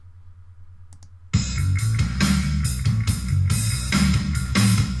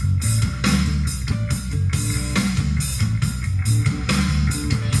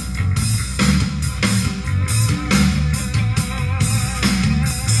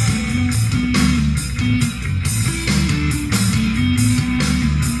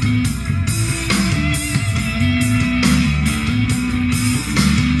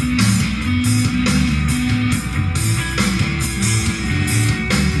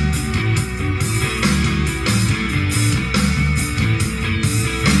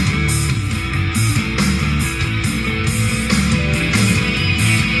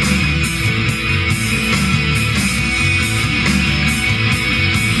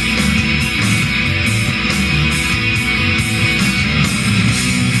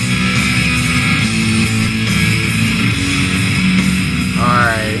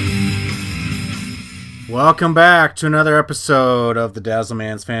Welcome back to another episode of the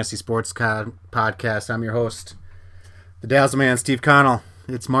Dazzleman's Fantasy Sports Podcast. I'm your host, the Dazzleman, Steve Connell.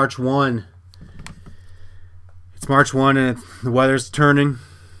 It's March 1. It's March 1 and the weather's turning.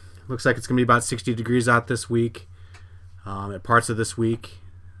 Looks like it's going to be about 60 degrees out this week, at parts of this week.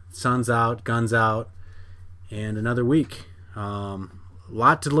 Sun's out, guns out, and another week. A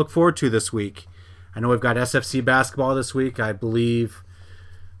lot to look forward to this week. I know we've got SFC basketball this week. I believe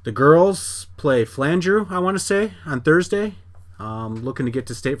the girls play Flandreau, I want to say, on Thursday. Looking to get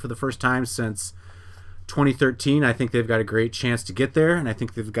to state for the first time since 2013. I think they've got a great chance to get there, and I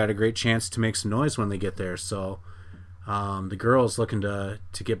think they've got a great chance to make some noise when they get there. So the girls looking to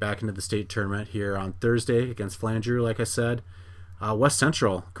get back into the state tournament here on Thursday against Flandreau, like I said. West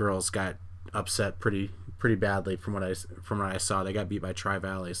Central girls got upset pretty badly from what I saw. They got beat by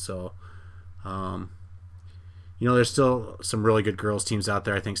Tri-Valley. So, there's still some really good girls teams out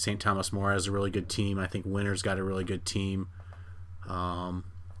there. I think St. Thomas More has a really good team. I think Winter's got a really good team. But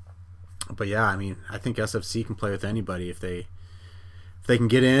yeah, I think SFC can play with anybody if they can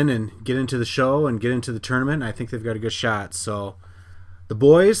get in and get into the show and get into the tournament. I think they've got a good shot. So the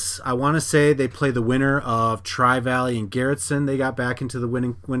boys, I want to say they play the winner of Tri-Valley and Garrettson. They got back into the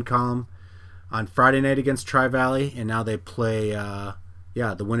win column on Friday night against Tri-Valley, and now they play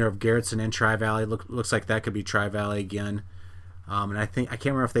the winner of Garrettson and Tri-Valley. Looks like that could be Tri-Valley again. And I can't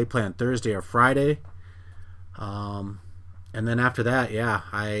remember if they play on Thursday or Friday. And then after that,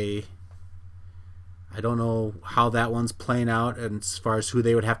 I don't know how that one's playing out as far as who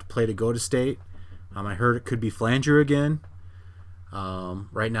they would have to play to go to state. I heard it could be Flandreau again.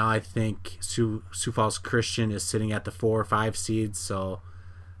 Right now, I think Sioux Falls Christian is sitting at the 4 or 5 seeds, so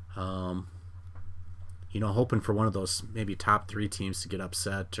hoping for one of those maybe top 3 teams to get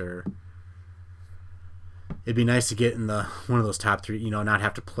upset, or it'd be nice to get in one of those top 3, not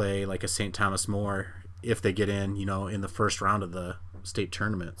have to play like a St. Thomas More if they get in, in the first round of the state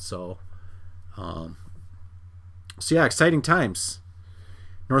tournament. So exciting times.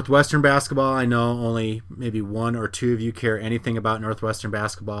 Northwestern basketball, I know only maybe 1 or 2 of you care anything about Northwestern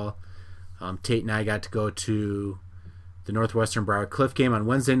basketball. Tate and I got to go to the Northwestern Briar Cliff game on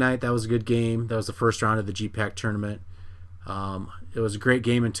Wednesday night. That was a good game. That was the first round of the GPAC tournament. It was a great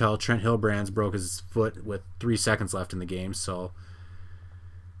game until Trent Hillbrands broke his foot with 3 seconds left in the game. So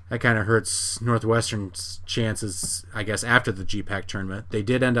that kind of hurts Northwestern's chances, I guess, after the GPAC tournament. They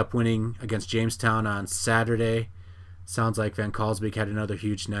did end up winning against Jamestown on Saturday. Sounds like Van Kalsbeek had another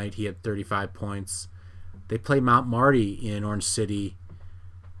huge night. He had 35 points. They play Mount Marty in Orange City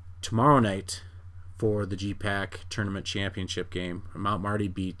tomorrow night for the GPAC tournament championship game. Mount Marty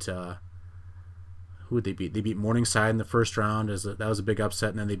beat who would they beat? They beat Morningside in the first round. That was a big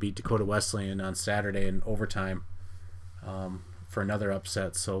upset, and then they beat Dakota Wesleyan on Saturday in overtime for another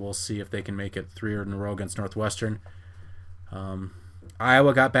upset. So we'll see if they can make it 3 in a row against Northwestern.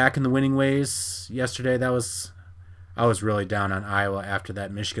 Iowa got back in the winning ways yesterday. I was really down on Iowa after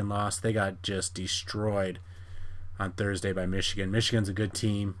that Michigan loss. They got just destroyed on Thursday by Michigan. Michigan's a good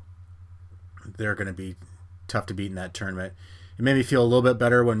team. They're going to be tough to beat in that tournament. It made me feel a little bit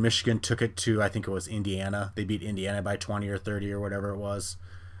better when Michigan took it to, I think it was Indiana. They beat Indiana by 20 or 30 or whatever it was.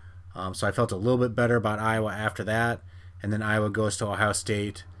 So I felt a little bit better about Iowa after that. And then Iowa goes to Ohio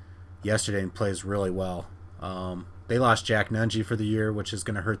State yesterday and plays really well. They lost Jack Nungy for the year, which is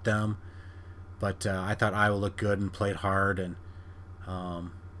going to hurt them. But I thought Iowa looked good and played hard, and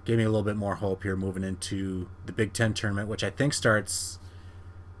gave me a little bit more hope here moving into the Big Ten tournament, which I think starts.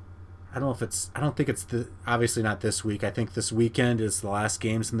 I don't think it's obviously not this week. I think this weekend is the last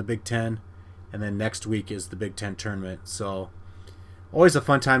games in the Big Ten, and then next week is the Big Ten tournament. So always a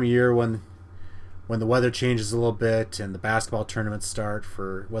fun time of year when the weather changes a little bit and the basketball tournaments start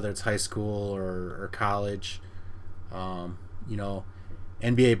for whether it's high school or college.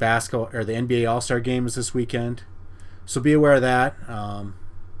 NBA basketball or the NBA All-Star Game is this weekend, so be aware of that.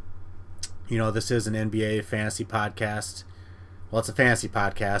 This is an NBA fantasy podcast. Well, it's a fantasy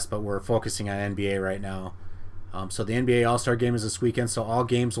podcast, but we're focusing on NBA right now. So the NBA All-Star Game is this weekend, so all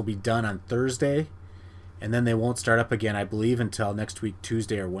games will be done on Thursday, and then they won't start up again, I believe, until next week,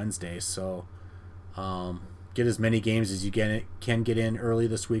 Tuesday or Wednesday. So get as many games as you can get in early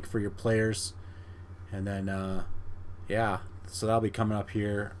this week for your players, and then so that'll be coming up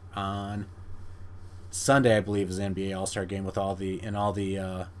here on Sunday, I believe, is the NBA All-Star Game with all the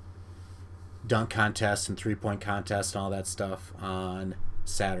dunk contests and 3-point contests and all that stuff on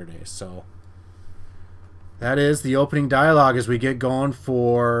Saturday. So that is the opening dialogue as we get going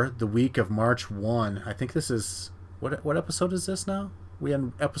for the week of March 1. I think this is what episode is this now? We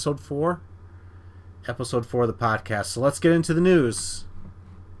on episode 4? Episode 4 of the podcast. So let's get into the news.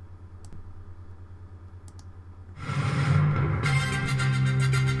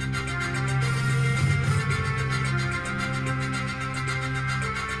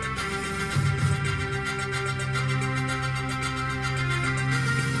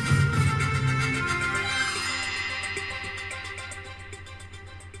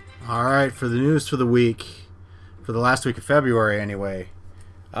 All right, for the news for the week, for the last week of February anyway.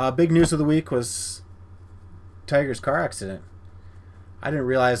 Big news of the week was Tiger's car accident. I didn't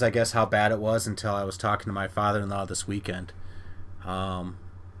realize, I guess, how bad it was until I was talking to my father-in-law this weekend.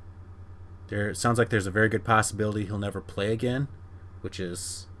 It sounds like there's a very good possibility he'll never play again, which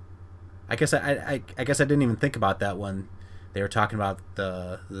is, I guess I guess I didn't even think about that when they were talking about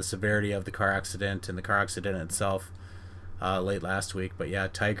the severity of the car accident and the car accident itself late last week. But yeah,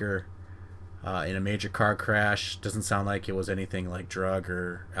 Tiger in a major car crash. Doesn't sound like it was anything like drug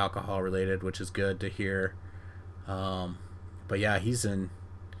or alcohol related, which is good to hear. But yeah, he's in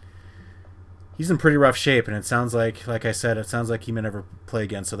pretty rough shape, and it sounds like I said, it sounds like he may never play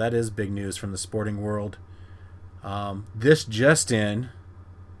again. So that is big news from the sporting world. This just in.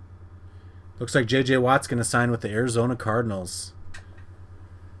 Looks like J.J. Watt's going to sign with the Arizona Cardinals.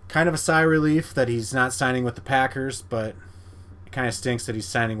 Kind of a sigh of relief that he's not signing with the Packers, but it kind of stinks that he's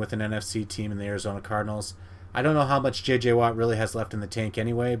signing with an NFC team in the Arizona Cardinals. I don't know how much J.J. Watt really has left in the tank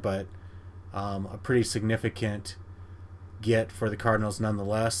anyway, but a pretty significant get for the Cardinals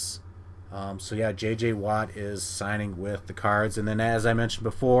nonetheless. So yeah, J.J. Watt is signing with the Cards. And then, as I mentioned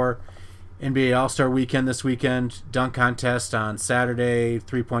before, NBA All-Star Weekend this weekend, dunk contest on Saturday,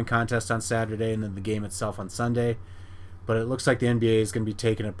 three-point contest on Saturday, and then the game itself on Sunday. But it looks like the NBA is going to be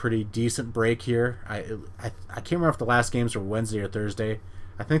taking a pretty decent break here. I can't remember if the last games were Wednesday or Thursday.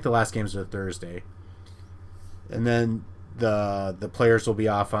 I think the last games are Thursday. And then the players will be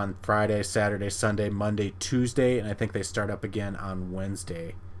off on Friday, Saturday, Sunday, Monday, Tuesday, and I think they start up again on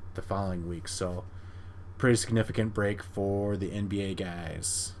Wednesday the following week. So pretty significant break for the NBA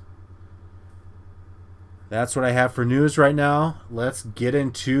guys. That's what I have for news right now. Let's get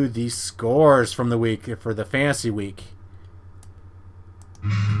into the scores from the week for the fantasy week.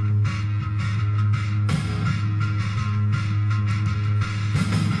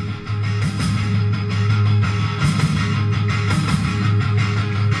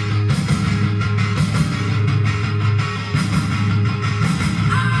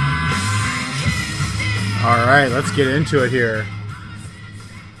 All right, let's get into it here.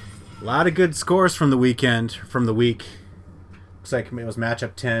 A lot of good scores from the week. Looks like it was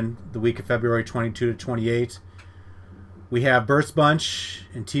matchup 10, the week of February 22 to 28. We have Bert's Bunch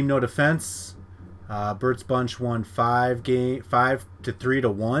and Team No Defense. Bert's Bunch won 5-3 to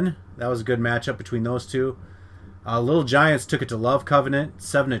 1. That was a good matchup between those two. Little Giants took it to Love Covenant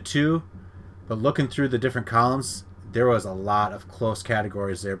 7-2. But looking through the different columns, there was a lot of close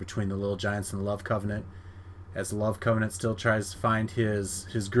categories there between the Little Giants and the Love Covenant, as the Love Covenant still tries to find his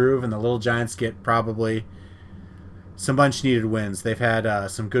groove, and the Little Giants get probably some much needed wins. They've had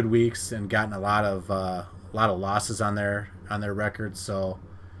some good weeks and gotten a lot of losses on their record, so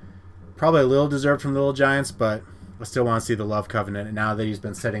probably a little deserved from the Little Giants, but I still want to see the Love Covenant, and now that he's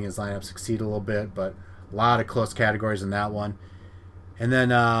been setting his lineup, succeed a little bit. But a lot of close categories in that one. And then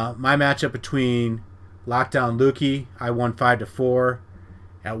my matchup between Lockdown Lukey, I won 5-4.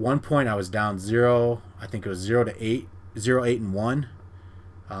 At one point, I was down 0. I think it was 0-8, 0-8-1.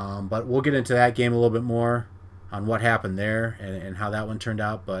 But we'll get into that game a little bit more on what happened there and how that one turned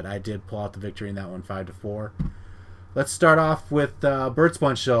out. But I did pull out the victory in that one, 5-4. Let's start off with Bert's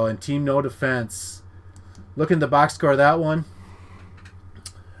Bunch though and Team No Defense. Looking at the box score of that one,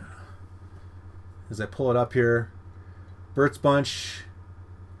 as I pull it up here, Bert's Bunch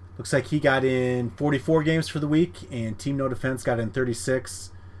looks like he got in 44 games for the week, and Team No Defense got in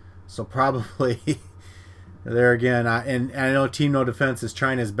 36. So probably there again, and I know Team No Defense is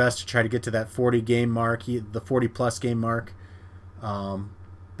trying his best to try to get to that 40 game mark, the 40+ game mark,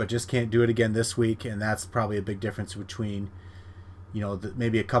 but just can't do it again this week, and that's probably a big difference between,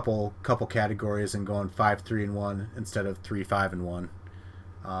 maybe a couple categories and going 5-3-1 instead of 3-5-1.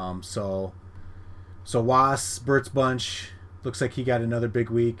 So Bert's Bunch looks like he got another big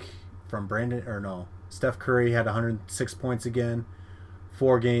week from Steph Curry had 106 points again,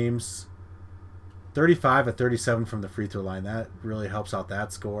 4 games, 35 of 37 from the free throw line. That really helps out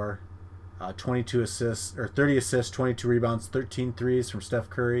that score. 30 assists, 22 rebounds, 13 threes from Steph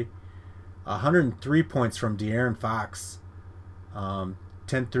Curry. 103 points from De'Aaron Fox. 10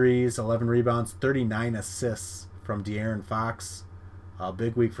 threes, 11 rebounds, 39 assists from De'Aaron Fox.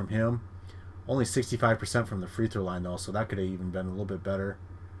 Big week from him. Only 65% from the free throw line, though, so that could have even been a little bit better.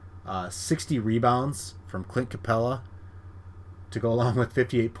 60 rebounds from Clint Capella to go along with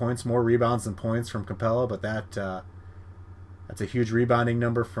 58 points. More rebounds than points from Capella, but that's a huge rebounding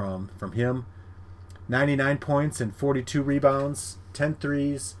number from him. 99 points and 42 rebounds, 10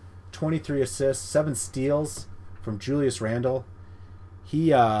 threes, 23 assists, 7 steals from Julius Randle.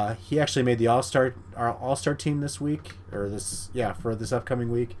 He actually made the All-Star team this week, for this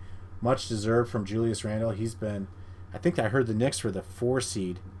upcoming week. Much deserved from Julius Randle. He's been, I think I heard the Knicks were the 4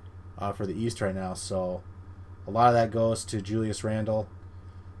 seed for the East right now, so a lot of that goes to Julius Randle.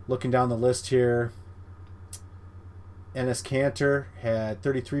 Looking down the list here, Enes Kanter had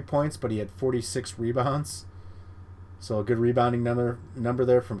 33 points, but he had 46 rebounds. So a good rebounding number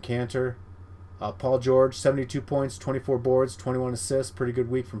there from Kanter. Paul George, 72 points, 24 boards, 21 assists. Pretty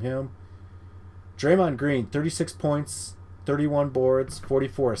good week from him. Draymond Green, 36 points, 31 boards,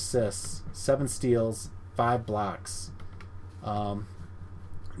 44 assists, 7 steals, 5 blocks.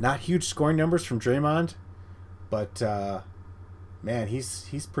 Not huge scoring numbers from Draymond, but man,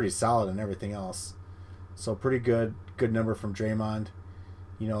 he's pretty solid in everything else. So pretty good number from Draymond.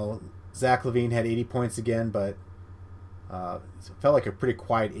 You know, Zach LaVine had 80 points again, but it felt like a pretty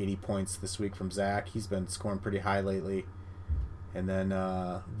quiet 80 points this week from Zach. He's been scoring pretty high lately. And then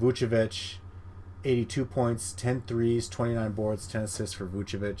Vucevic, 82 points, 10 threes, 29 boards, 10 assists for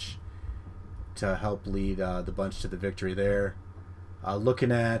Vucevic to help lead the bunch to the victory there.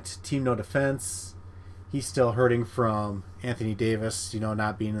 Looking at Team No Defense, he's still hurting from Anthony Davis,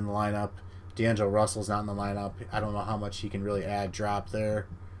 not being in the lineup. D'Angelo Russell's not in the lineup. I don't know how much he can really add drop there.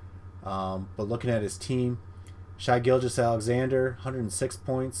 But looking at his team, Shai Gilgeous-Alexander, 106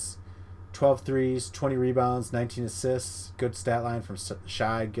 points, 12 threes, 20 rebounds, 19 assists. Good stat line from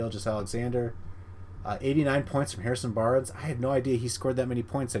Shai Gilgeous-Alexander. 89 points from Harrison Barnes. I had no idea he scored that many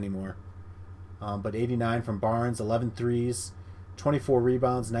points anymore. But 89 from Barnes, 11 threes, 24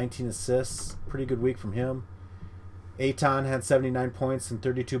 rebounds, 19 assists. Pretty good week from him. Ayton had 79 points and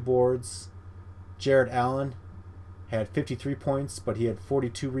 32 boards. Jarrett Allen had 53 points, but he had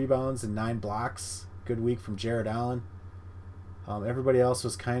 42 rebounds and 9 blocks. Good week from Jarrett Allen. Everybody else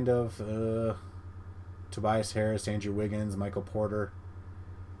was kind of Tobias Harris, Andrew Wiggins, Michael Porter.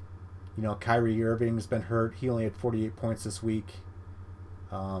 Kyrie Irving's been hurt. He only had 48 points this week.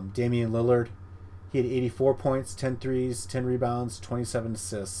 Damian Lillard, he had 84 points, 10 threes, 10 rebounds, 27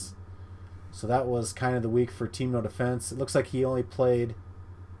 assists. So that was kind of the week for Team No Defense. It looks like he only played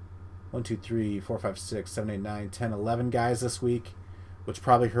 1, 2, 3, 4, 5, 6, 7, 8, 9, 10, 11 guys this week, which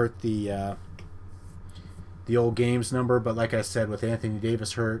probably hurt the old games number. But like I said, with Anthony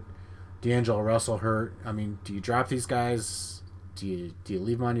Davis hurt, D'Angelo Russell hurt, I mean, do you drop these guys? Do you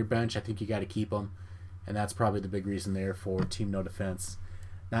leave them on your bench? I think you got to keep them, and that's probably the big reason there for Team No Defense,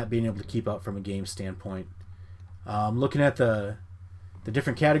 not being able to keep up from a game standpoint. Looking at the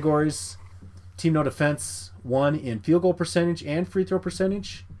different categories, Team No Defense won in field goal percentage and free throw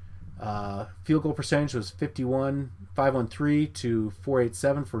percentage. Field goal percentage was 513 to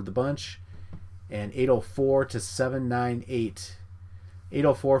 487 for the bunch, and 804 to 798.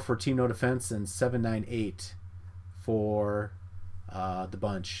 804 for Team No Defense and 798 for the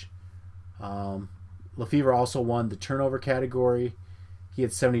bunch. Lefevre also won the turnover category. He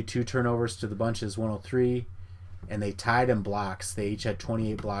had 72 turnovers to the bunch's 103, and they tied in blocks. They each had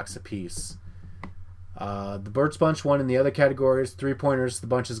 28 blocks apiece. The Birds Bunch won in the other categories. 3-pointers, the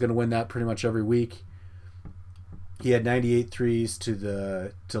bunch is going to win that pretty much every week. He had 98 threes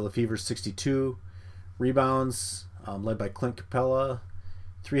to Lefevre's 62. Rebounds, led by Clint Capella.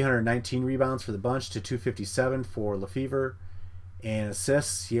 319 rebounds for the bunch to 257 for Lefevre. And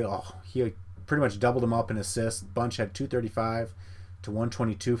assists, he pretty much doubled him up in assists. Bunch had 235 to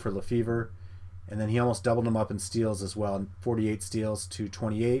 122 for Lefevre. And then he almost doubled him up in steals as well. 48 steals to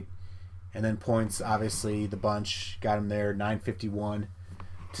 28. And then points, obviously, the bunch got him there, 951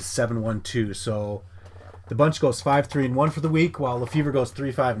 to 712. So the bunch goes 5-3-1 for the week, while Lefevre goes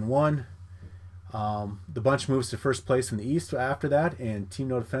 3-5-1. The bunch moves to first place in the East after that, and Team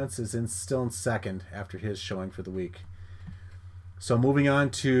No Defense is still in second after his showing for the week. So moving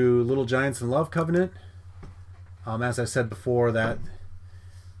on to Little Giants and Love Covenant. As I said before, that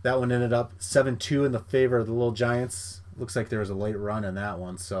one ended up 7-2 in the favor of the Little Giants. Looks like there was a late run in that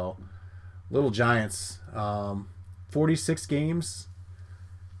one, so Little Giants, 46 games,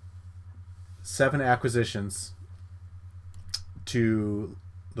 7 acquisitions to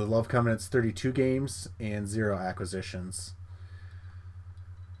the Love Covenant's 32 games and 0 acquisitions.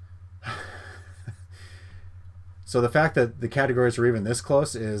 So the fact that the categories are even this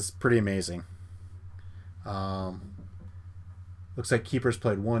close is pretty amazing. Looks like keepers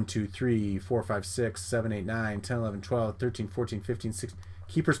played 1, 2, 3, 4, 5, 6, 7, 8, 9, 10, 11, 12, 13, 14, 15, 16.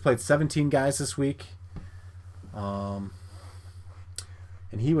 Keepers played 17 guys this week. And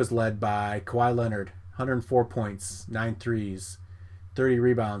he was led by Kawhi Leonard, 104 points, 9 threes, 30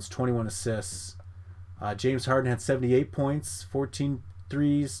 rebounds, 21 assists. James Harden had 78 points, 14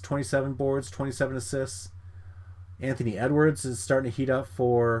 threes, 27 boards, 27 assists. Anthony Edwards is starting to heat up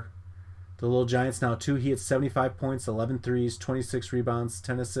for the Little Giants now too. He had 75 points, 11 threes, 26 rebounds,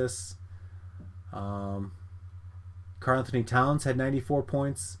 10 assists. Karl Anthony Towns had 94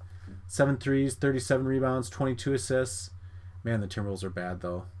 points, 7 threes, 37 rebounds, 22 assists. Man, the Timberwolves are bad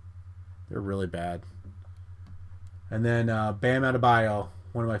though. They're really bad. And then Bam Adebayo,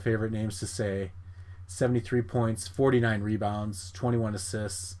 one of my favorite names to say, 73 points, 49 rebounds, 21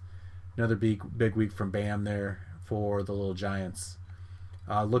 assists. Another big week from Bam there for the Little Giants.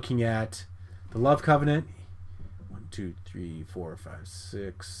 Looking at the Love Covenant, 1, 2, 3, 4, 5,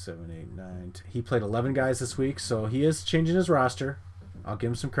 6, 7, 8, 9. He played 11 guys this week, so he is changing his roster. I'll give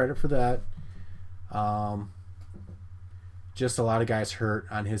him some credit for that. Just a lot of guys hurt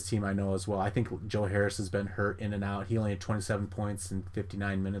on his team, I know as well. I think Joe Harris has been hurt in and out. He only had 27 points in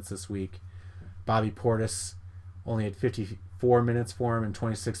 59 minutes this week. Bobby Portis only had 54 minutes for him and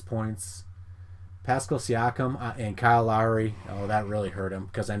 26 points. Pascal Siakam and Kyle Lowry, that really hurt him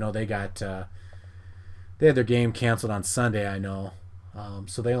because I know they had their game canceled on Sunday, I know.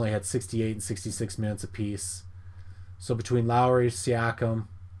 So they only had 68 and 66 minutes apiece. So between Lowry, Siakam,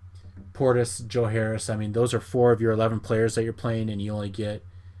 Portis, Joe Harris, I mean, those are 4 of your 11 players that you're playing, and you only get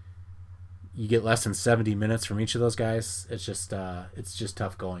less than 70 minutes from each of those guys. It's just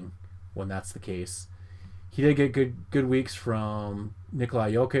tough going when that's the case. He did get good weeks from Nikola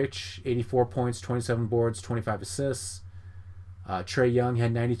Jokic, 84 points, 27 boards, 25 assists. Trae Young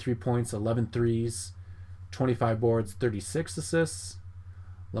had 93 points, 11 threes, 25 boards, 36 assists.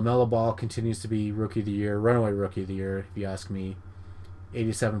 LaMelo Ball continues to be Rookie of the Year, runaway Rookie of the Year, if you ask me.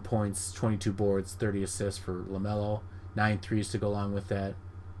 87 points, 22 boards, 30 assists for LaMelo. 9 threes to go along with that.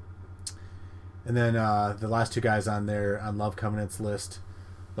 And then the last 2 guys on there on Love Covenant's list,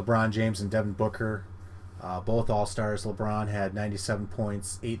 LeBron James and Devin Booker, both All-Stars. LeBron had 97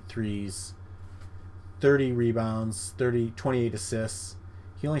 points, 8 threes, 30 rebounds, 28 assists.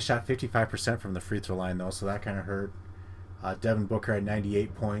 He only shot 55% from the free throw line, though, so that kind of hurt. Devin Booker had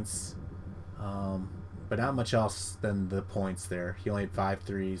 98 points, but not much else than the points there. He only had 5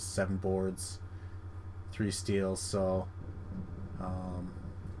 threes, 7 boards, 3 steals. So,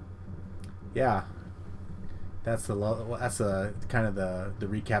 yeah, that's the kind of the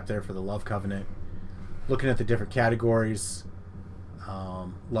recap there for the Love Covenant. Looking at the different categories,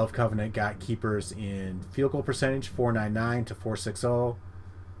 Love Covenant got keepers in field goal percentage, 499 to 460.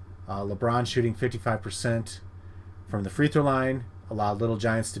 LeBron shooting 55% from the free throw line, allowed Little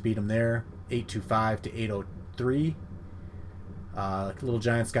Giants to beat him there, 825 to 803. Little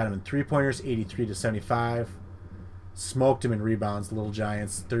Giants got him in 3-pointers, 83 to 75. Smoked him in rebounds. Little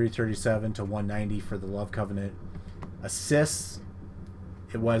Giants 30-37 to 190 for the Love Covenant. Assists,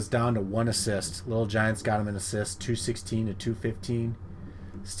 it was down to 1 assist. Little Giants got him in assists, 216 to 215.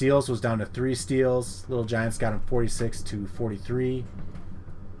 Steals was down to 3 steals. Little Giants got him 46 to 43.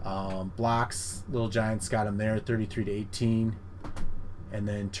 Blocks, Little Giants got him there, 33 to 18. And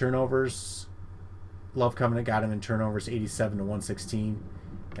then turnovers, Love Covenant got him in turnovers, 87 to 116.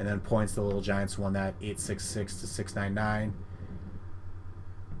 And then points, the Little Giants won that, 866 to 699.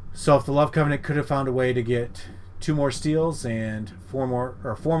 So if the Love Covenant could have found a way to get 2 more steals and 4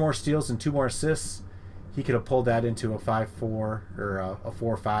 more steals and 2 more assists, he could have pulled that into a 5-4 or a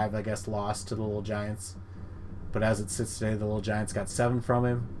 4-5, I guess, loss to the Little Giants. But as it sits today, the Little Giants got 7 from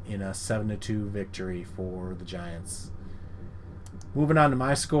him in a 7-2 victory for the Giants. Moving on to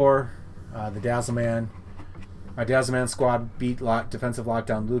my score, the Dazzleman. My Dazzleman squad beat defensive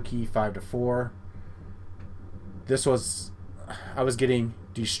lockdown Lukey 5-4. I was getting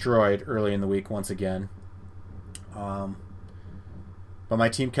destroyed early in the week once again. But my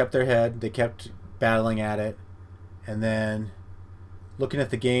team kept their head. They kept battling at it. And then looking at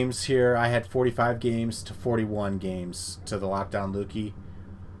the games here, I had 45 games to 41 games to the lockdown Lukey.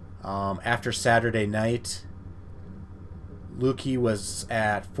 After Saturday night, Lukey was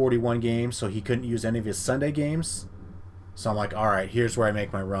at 41 games, so he couldn't use any of his Sunday games. So I'm like, all right, here's where I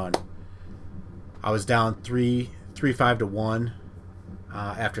make my run. I was down 3-5 to 1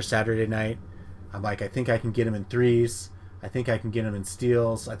 after Saturday night. I'm like, I think I can get him in threes. I think I can get him in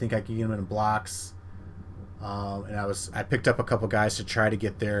steals. I think I can get him in blocks. And I picked up a couple guys to try to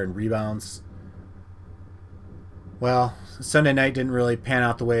get there in rebounds. Well, Sunday night didn't really pan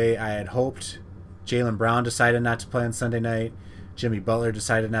out the way I had hoped. Jaylen Brown decided not to play on Sunday night. Jimmy Butler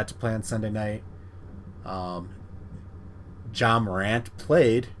decided not to play on Sunday night. John Morant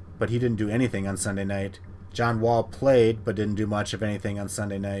played, but he didn't do anything on Sunday night. John Wall played, but didn't do much of anything on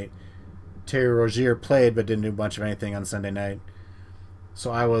Sunday night. Terry Rozier played, but didn't do much of anything on Sunday night.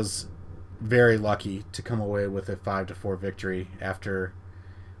 So I was very lucky to come away with a 5-4 victory after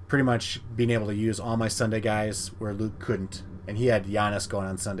pretty much being able to use all my Sunday guys where Luke couldn't. And he had Giannis going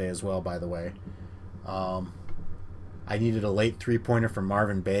on Sunday as well, by the way. I needed a late three-pointer from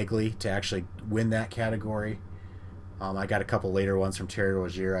Marvin Bagley to actually win that category. I got a couple later ones from Terry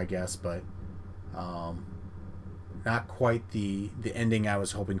Rozier, I guess, but not quite the ending I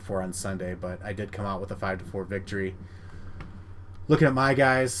was hoping for on Sunday, but I did come out with a 5-4 victory. Looking at my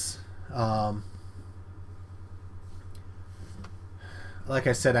guys, like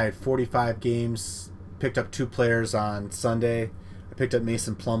I said, I had 45 games, picked up 2 players on Sunday. I picked up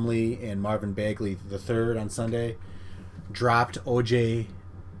Mason Plumlee and Marvin Bagley III on Sunday. Dropped OJ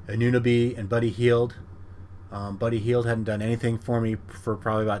Anunoby and Buddy Hield. Buddy Hield hadn't done anything for me for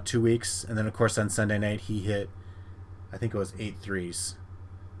probably about 2 weeks. And then, of course, on Sunday night, he hit, I think it was 8 threes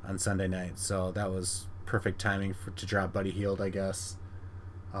on Sunday night. So that was perfect timing to drop Buddy Hield, I guess.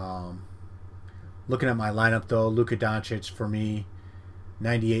 Looking at my lineup, though, Luka Doncic for me,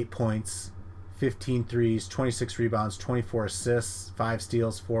 98 points, 15 threes, 26 rebounds, 24 assists, 5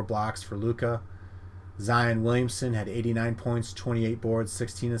 steals, 4 blocks for Luka. Zion Williamson had 89 points, 28 boards,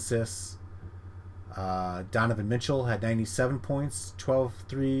 16 assists. Donovan Mitchell had 97 points, 12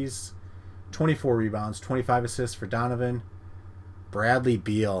 threes, 24 rebounds, 25 assists for Donovan. Bradley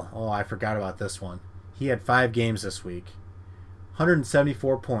Beal, oh, I forgot about this one. He had 5 games this week.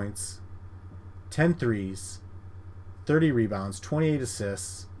 174 points, 10 threes, 30 rebounds, 28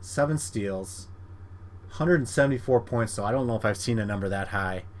 assists, 7 steals, 174 points. So I don't know if I've seen a number that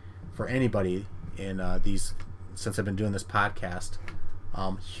high for anybody in these since I've been doing this podcast.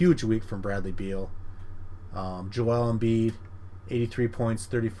 Huge week from Bradley Beal. Joel Embiid, 83 points,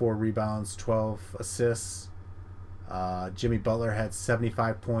 34 rebounds, 12 assists. Jimmy Butler had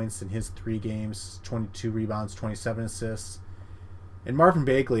 75 points in his 3 games, 22 rebounds, 27 assists. And Marvin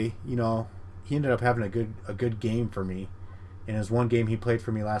Bagley, he ended up having a good game for me. In his 1 game he played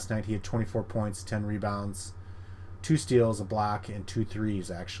for me last night, he had 24 points, 10 rebounds, 2 steals, a block, and 2 threes,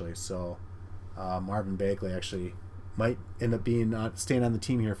 actually. So Marvin Bagley actually might end up staying on the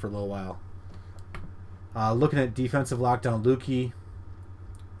team here for a little while. Looking at defensive lockdown, Lukey.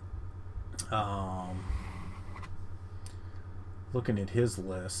 Looking at his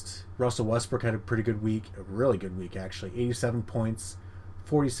list, Russell Westbrook had a pretty good week, a really good week actually. 87 points,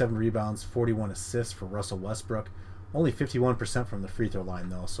 47 rebounds, 41 assists for Russell Westbrook. Only 51% from the free throw line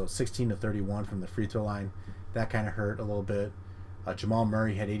though, so 16-31 from the free throw line. That kind of hurt a little bit. Jamal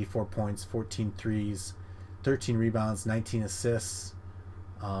Murray had 84 points, 14 threes, 13 rebounds, 19 assists.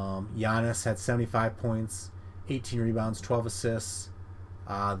 Giannis had 75 points, 18 rebounds, 12 assists.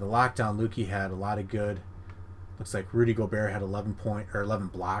 The lockdown Lukey had a lot of good. Looks like Rudy Gobert had 11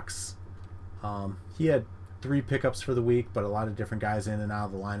 blocks. He had 3 pickups for the week, but a lot of different guys in and out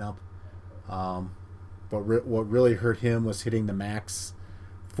of the lineup. But what really hurt him was hitting the max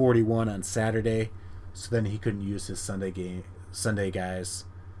 41 on Saturday, so then he couldn't use his Sunday guys.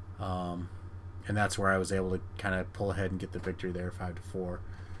 And that's where I was able to kind of pull ahead and get the victory there, 5-4.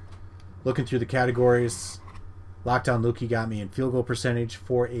 Looking through the categories, lockdown Lukey got me in field goal percentage,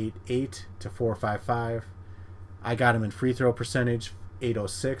 488 to 455. I got him in free throw percentage,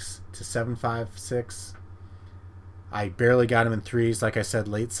 806 to 756. I barely got him in threes. Like I said,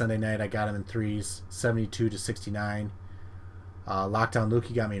 late Sunday night, I got him in threes, 72 to 69. Lockdown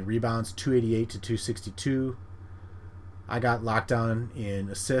Lukey got me in rebounds, 288 to 262. I got lockdown in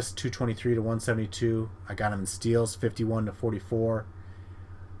assists, 223 to 172. I got him in steals, 51 to 44.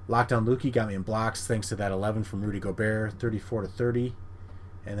 Lockdown Lukey got me in blocks, thanks to that 11 from Rudy Gobert, 34 to 30.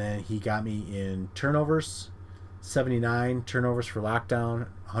 And then he got me in turnovers, 79 turnovers for lockdown,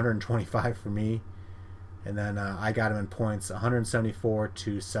 125 for me. And then I got him in points, 174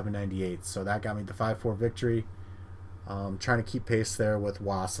 to 798. So that got me the 5-4 victory. Trying to keep pace there with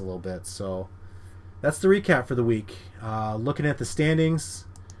Was a little bit. So that's the recap for the week. Looking at the standings,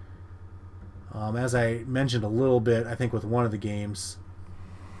 as I mentioned a little bit, I think with one of the games,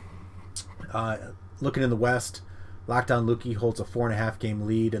 looking in the West, Lockdown Lukey holds a 4.5 game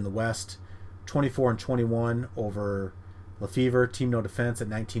lead in the West, 24-21 over Lefevre, Team No Defense at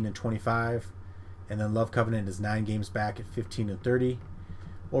 19-25, and then Love Covenant is 9 games back at 15-30.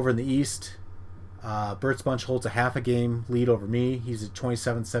 Over in the East, Bert's Bunch holds a half a game lead over me. He's at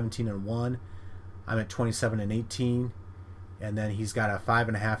 27-17-1. I'm at 27-18, and then he's got a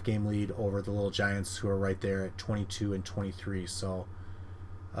 5.5 game lead over the Little Giants, who are right there at 22-23. So,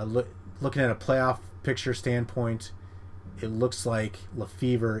 looking at a playoff picture standpoint, it looks like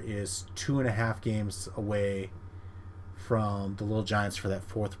Lefevre is 2.5 games away from the Little Giants for that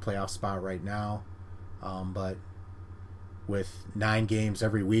 4th playoff spot right now. But with 9 games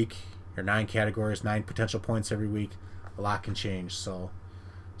every week, or 9 categories, 9 potential points every week, a lot can change. So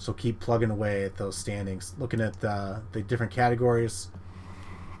So keep plugging away at those standings. Looking at the different categories,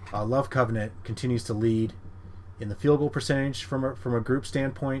 Love Covenant continues to lead in the field goal percentage from a group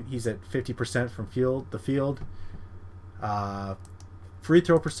standpoint. He's at 50% from the field. Free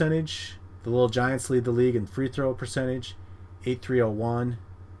throw percentage, the Little Giants lead the league in free throw percentage, 8,301.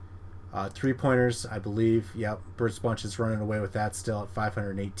 3-pointers, I believe. Yep, Birds Bunch is running away with that still at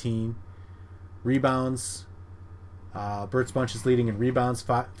 518. Rebounds, Birds Bunch is leading in rebounds,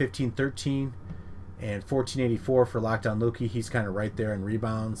 1513 and 1484 for Lockdown Lukey. He's kind of right there in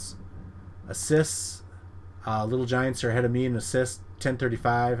rebounds. Assists, Little Giants are ahead of me in assists,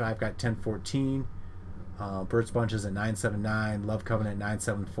 1035. I've got 1014. Birds Bunch is at 979. Love Covenant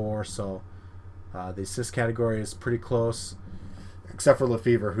 974. So the assist category is pretty close, except for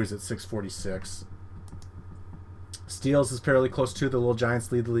Lefevre, who's at 646. Steals is fairly close too. The Little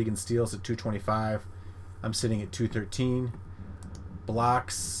Giants lead the league in steals at 225. I'm sitting at 213.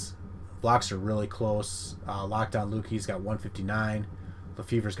 Blocks are really close. Lockdown Lukey's got 159.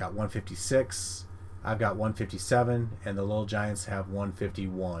 Lefevre's got 156. I've got 157, and the Little Giants have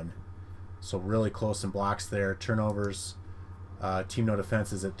 151. So really close in blocks there. Turnovers, Team No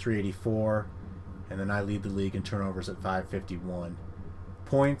Defense is at 384. And then I lead the league in turnovers at 551.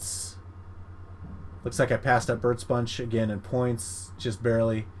 Points. Looks like I passed up Birds Bunch again in points, just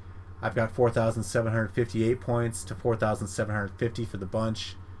barely. I've got 4,758 points to 4,750 for the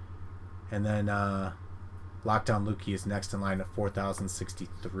bunch. And then Lockdown Lukey is next in line at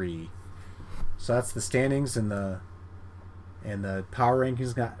 4,063. So that's the standings and the power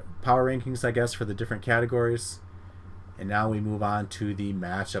rankings, I guess, for the different categories. And now we move on to the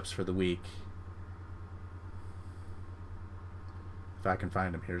matchups for the week. If I can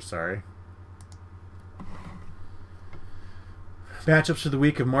find them here, sorry. Matchups for the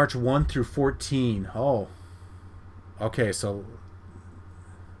week of March 1 through 14. Oh. Okay, so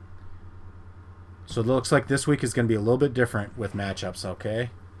it looks like this week is going to be a little bit different with matchups,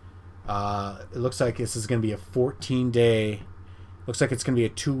 okay? It looks like this is going to be a 14-day... Looks like it's going to be a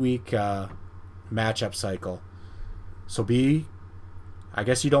 2-week matchup cycle. So I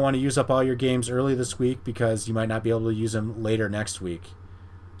guess you don't want to use up all your games early this week because you might not be able to use them later next week.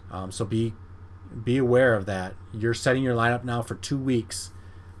 So be aware of that. You're setting your lineup now for 2 weeks.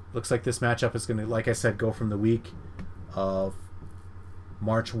 Looks like this matchup is going to, like I said, go from the week of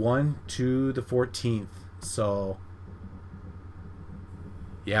March 1 to the 14th. So,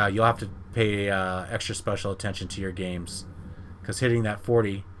 yeah, you'll have to pay extra special attention to your games because hitting that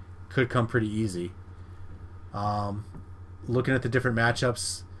 40 could come pretty easy. Looking at the different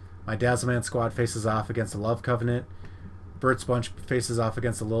matchups, my Dazzleman squad faces off against the Love Covenant. Birds Bunch faces off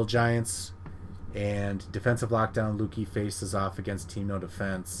against the Little Giants. And Defensive Lockdown Lukey faces off against Team No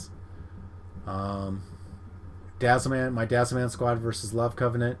Defense. My Dazzleman squad versus Love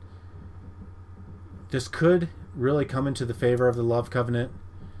Covenant. This could really come into the favor of the Love Covenant.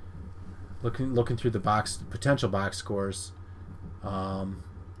 Looking through the potential box scores.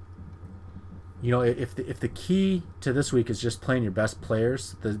 If the key to this week is just playing your best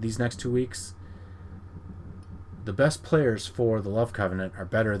players, these next 2 weeks, the best players for the Love Covenant are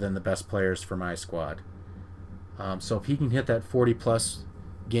better than the best players for my squad. So if he can hit that 40-plus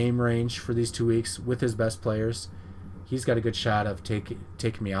game range for these 2 weeks with his best players, he's got a good shot of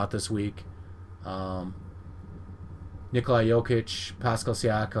taking me out this week. Nikola Jokic, Pascal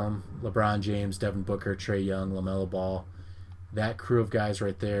Siakam, LeBron James, Devin Booker, Trae Young, LaMelo Ball, that crew of guys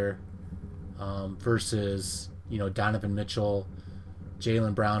right there. Versus, Donovan Mitchell,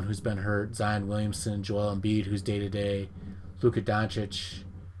 Jaylen Brown, who's been hurt, Zion Williamson, Joel Embiid, who's day-to-day, Luka Doncic,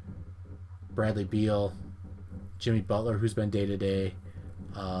 Bradley Beal, Jimmy Butler, who's been day-to-day.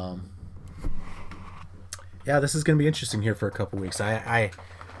 This is going to be interesting here for a couple weeks. I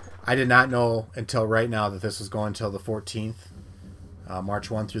did not know until right now that this was going until the 14th, March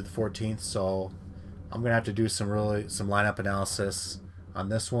 1 through the 14th, so I'm going to have to do some lineup analysis on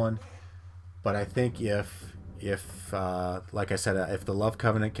this one. But I think if like I said, if the Love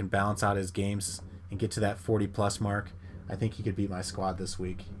Covenant can balance out his games and get to that 40-plus mark, I think he could beat my squad this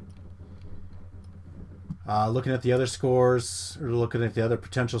week. Looking at the other scores, or looking at the other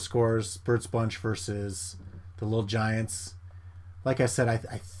potential scores, Birds Bunch versus the Little Giants. Like I said, I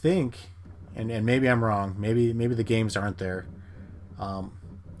think, and maybe I'm wrong, maybe the games aren't there.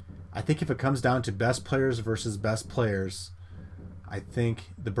 I think if it comes down to best players versus best players, I think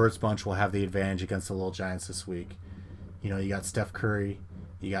the Birds Bunch will have the advantage against the Little Giants this week. You got Steph Curry,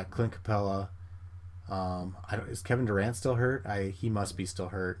 you got Clint Capella. Is Kevin Durant still hurt? He must be still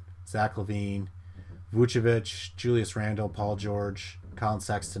hurt. Zach LaVine, Vucevic, Julius Randle, Paul George, Colin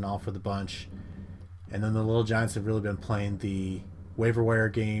Sexton, all for the bunch. And then the Little Giants have really been playing the waiver wire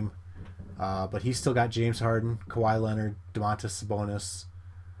game. But he's still got James Harden, Kawhi Leonard, Domantas Sabonis,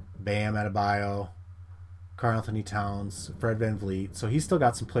 Bam Adebayo, Karl Anthony Towns, Fred VanVleet. So he's still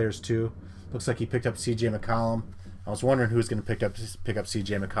got some players too. Looks like he picked up C.J. McCollum. I was wondering who's going to pick up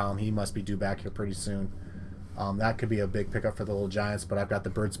C.J. McCollum. He must be due back here pretty soon. That could be a big pickup for the little Giants, but I've got the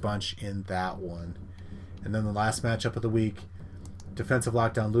Birds bunch in that one. And then the last matchup of the week, defensive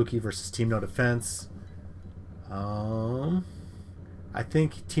lockdown Lukey versus Team No Defense. I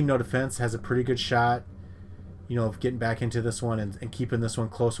think Team No Defense has a pretty good shot, of getting back into this one and keeping this one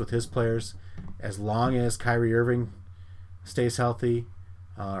close with his players, as long as Kyrie Irving stays healthy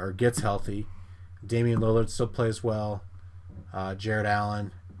or gets healthy. Damian Lillard still plays well. Jared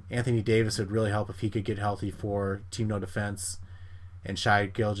Allen. Anthony Davis would really help if he could get healthy for Team No Defense. And Shai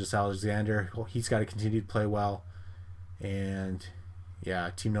Gilgeous-Alexander, he's got to continue to play well. And, yeah,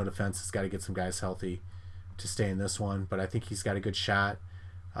 Team No Defense has got to get some guys healthy to stay in this one. But I think he's got a good shot.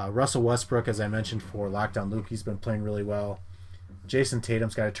 Russell Westbrook, as I mentioned for Lockdown Luke, he's been playing really well. Jason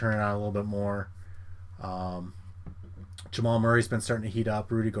Tatum's got to turn it on a little bit more. Jamal Murray's been starting to heat up.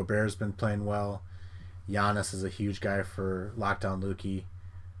 Rudy Gobert's been playing well. Giannis is a huge guy for Lockdown Lukey.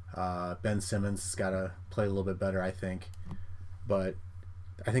 Ben Simmons has got to play a little bit better, I think. But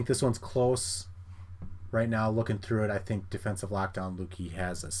I think this one's close. Right now, looking through it, I think defensive lockdown Lukey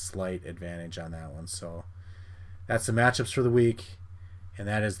has a slight advantage on that one. So that's the matchups for the week, and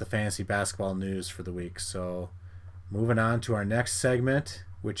that is the fantasy basketball news for the week. So moving on to our next segment,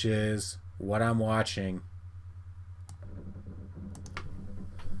 which is what I'm watching.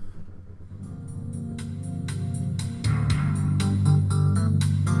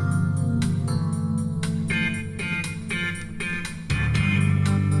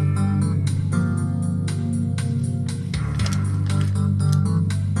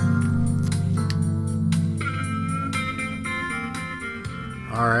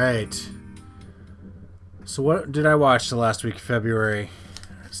 All right. So what did I watch the last week of February?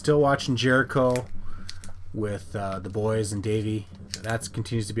 Still watching Jericho with the boys and Davey. That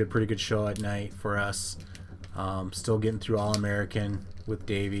continues to be a pretty good show at night for us. Still getting through All American with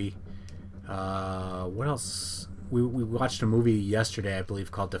Davey. What else? We watched a movie yesterday, I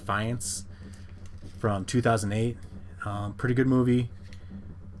believe, called Defiance from 2008. Pretty good movie.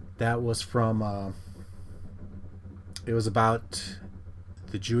 That was from. It was about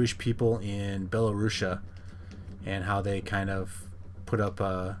the Jewish people in Belarusia and how they kind of put up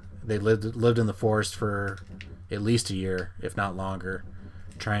they lived in the forest for at least a year, if not longer,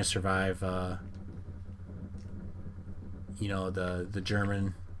 trying to survive the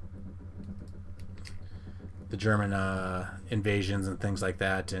German invasions and things like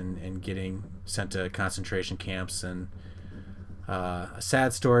that, and getting sent to concentration camps. And a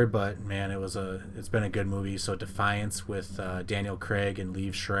sad story, but man, it's been a good movie. So Defiance with Daniel Craig and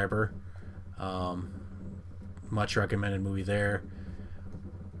Liev Schreiber, much recommended movie there.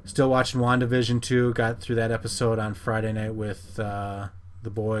 Still watching WandaVision 2. Got through that episode on Friday night with the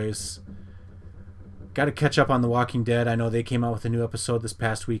boys. Got to catch up on The Walking Dead. I know they came out with a new episode this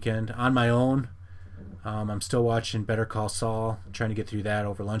past weekend. On my own, I'm still watching Better Call Saul, trying to get through that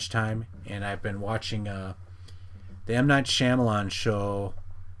over lunchtime, and I've been watching the M. Night Shyamalan show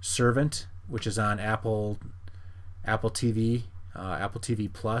Servant, which is on Apple TV, Apple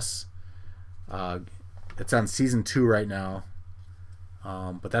TV Plus. It's on season 2 right now,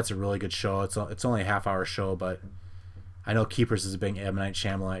 but that's a really good show. It's only a half-hour show, but I know Keepers is a big M. Night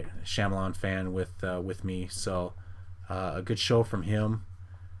Shyamalan fan with me, so a good show from him.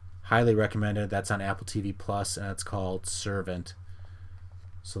 Highly recommended. That's on Apple TV Plus, and it's called Servant.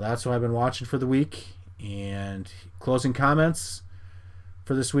 So that's what I've been watching for the week. And closing comments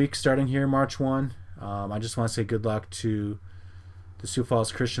for this week, starting here March 1. I just want to say good luck to the Sioux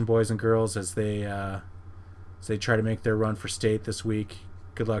Falls Christian boys and girls as they try to make their run for state this week.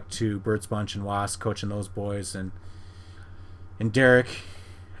 Good luck to Bert's Bunch and Wasp coaching those boys, and Derek.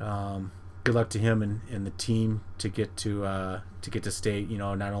 Good luck to him and the team to get to state.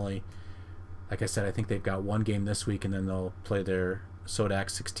 Not only, like I said, I think they've got one game this week, and then they'll play their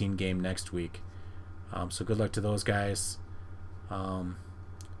Sodak 16 game next week. So good luck to those guys.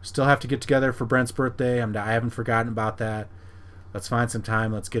 Still have to get together for Brent's birthday. I haven't forgotten about that. Let's find some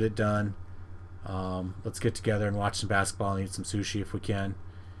time. Let's get it done. Let's get together and watch some basketball and eat some sushi if we can.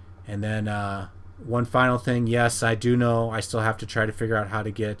 And then one final thing. Yes, I do know I still have to try to figure out how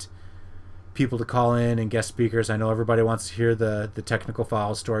to get people to call in and guest speakers. I know everybody wants to hear the technical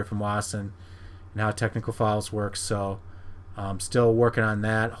files story from Wasson and how technical files work. So I'm still working on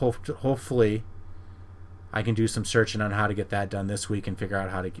that. Hopefully I can do some searching on how to get that done this week and figure out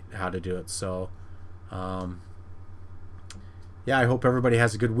how to do it. So yeah, I hope everybody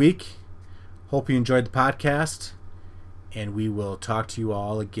has a good week. Hope you enjoyed the podcast. And we will talk to you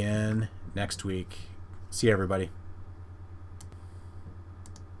all again next week. See you, everybody.